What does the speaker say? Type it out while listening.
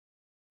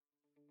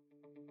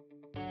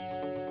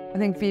I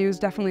think VU is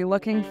definitely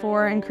looking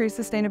for increased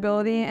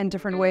sustainability in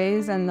different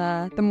ways, and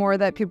the more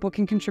that people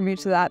can contribute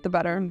to that, the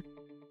better.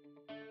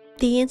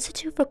 The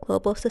Institute for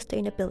Global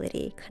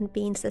Sustainability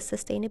convenes the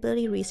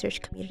sustainability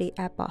research community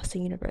at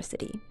Boston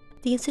University.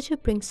 The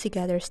institute brings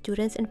together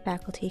students and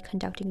faculty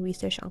conducting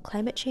research on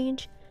climate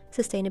change,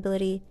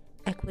 sustainability,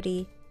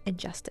 equity, and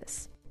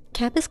justice.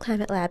 Campus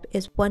Climate Lab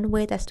is one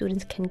way that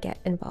students can get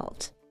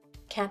involved.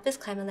 Campus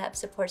Climate Lab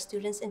supports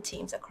students and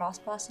teams across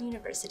Boston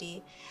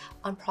University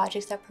on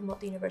projects that promote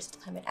the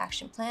university's climate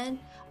action plan,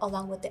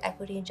 along with the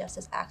equity and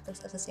justice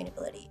aspects of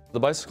sustainability. The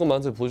bicycle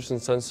mounted pollution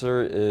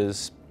sensor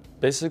is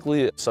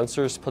basically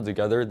sensors put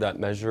together that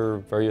measure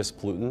various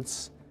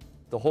pollutants.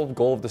 The whole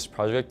goal of this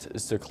project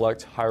is to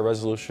collect higher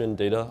resolution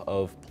data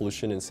of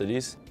pollution in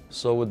cities.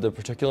 So with the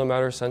particulate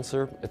matter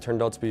sensor, it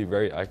turned out to be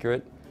very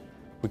accurate.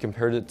 We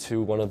compared it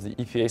to one of the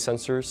EPA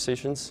sensor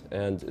stations,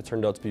 and it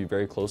turned out to be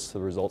very close to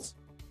the results.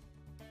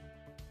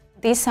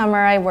 This summer,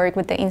 I worked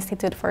with the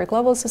Institute for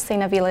Global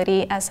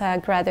Sustainability as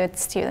a graduate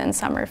student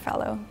summer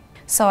fellow.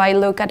 So I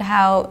look at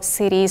how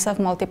cities of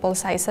multiple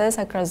sizes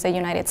across the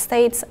United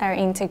States are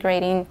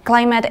integrating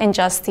climate and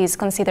justice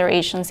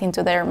considerations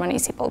into their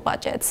municipal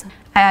budgets.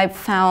 I've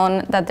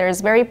found that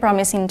there's very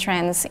promising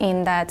trends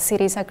in that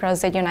cities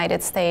across the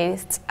United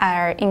States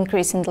are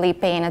increasingly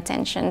paying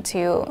attention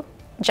to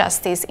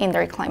justice in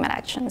their climate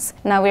actions.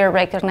 Now we are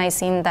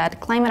recognizing that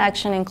climate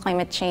action and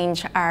climate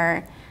change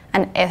are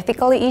an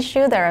ethical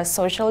issue, there are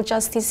social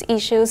justice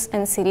issues,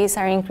 and cities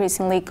are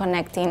increasingly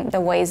connecting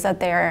the ways that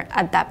they are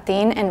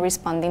adapting and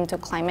responding to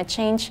climate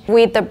change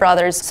with the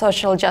broader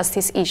social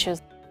justice issues.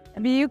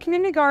 BU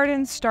Community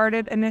Gardens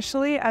started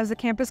initially as a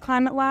campus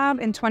climate lab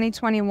in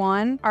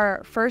 2021.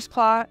 Our first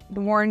plot,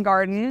 the Warren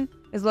Garden,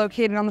 is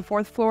located on the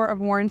 4th floor of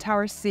Warren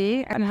Tower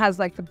C and has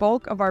like the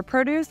bulk of our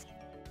produce.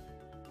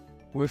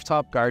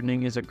 Rooftop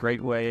gardening is a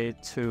great way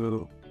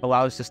to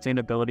allow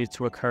sustainability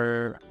to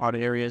occur on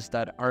areas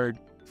that aren't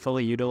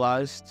fully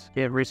utilized.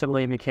 It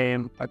recently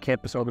became a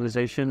campus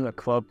organization, a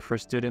club for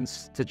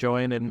students to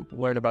join and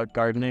learn about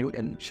gardening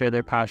and share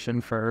their passion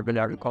for urban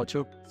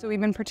agriculture. So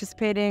we've been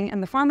participating in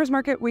the Farmers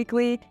Market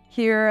weekly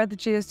here at the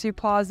GS2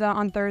 Plaza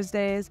on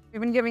Thursdays.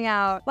 We've been giving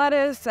out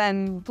lettuce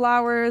and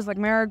flowers like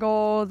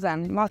marigolds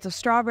and lots of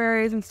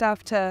strawberries and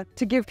stuff to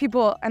give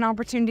people an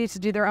opportunity to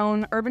do their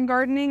own urban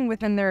gardening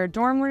within their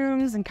dorm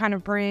rooms and kind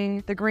of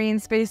bring the green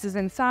spaces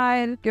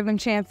inside, give them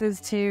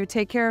chances to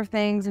take care of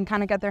things and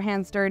kind of get their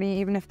hands dirty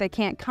even if they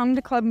can't come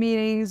to club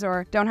meetings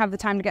or don't have the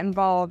time to get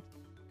involved.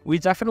 We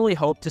definitely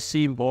hope to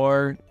see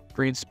more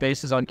green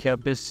spaces on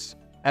campus.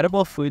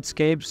 Edible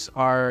foodscapes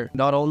are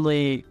not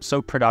only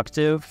so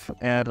productive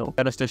and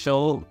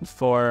beneficial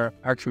for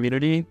our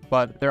community,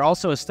 but they're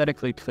also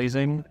aesthetically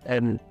pleasing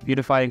and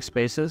beautifying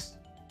spaces.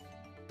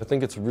 I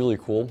think it's really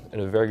cool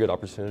and a very good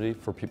opportunity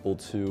for people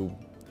to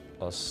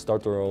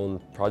start their own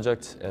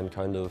project and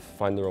kind of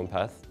find their own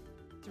path.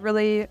 It's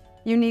really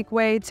unique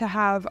way to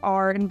have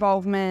our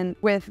involvement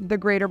with the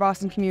greater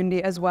Boston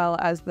community as well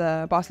as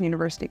the Boston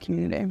University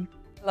community.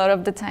 A lot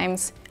of the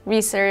times,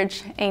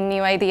 research and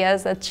new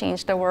ideas that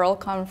change the world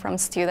come from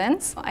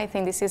students. I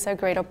think this is a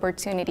great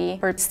opportunity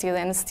for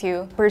students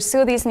to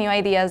pursue these new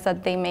ideas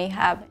that they may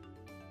have.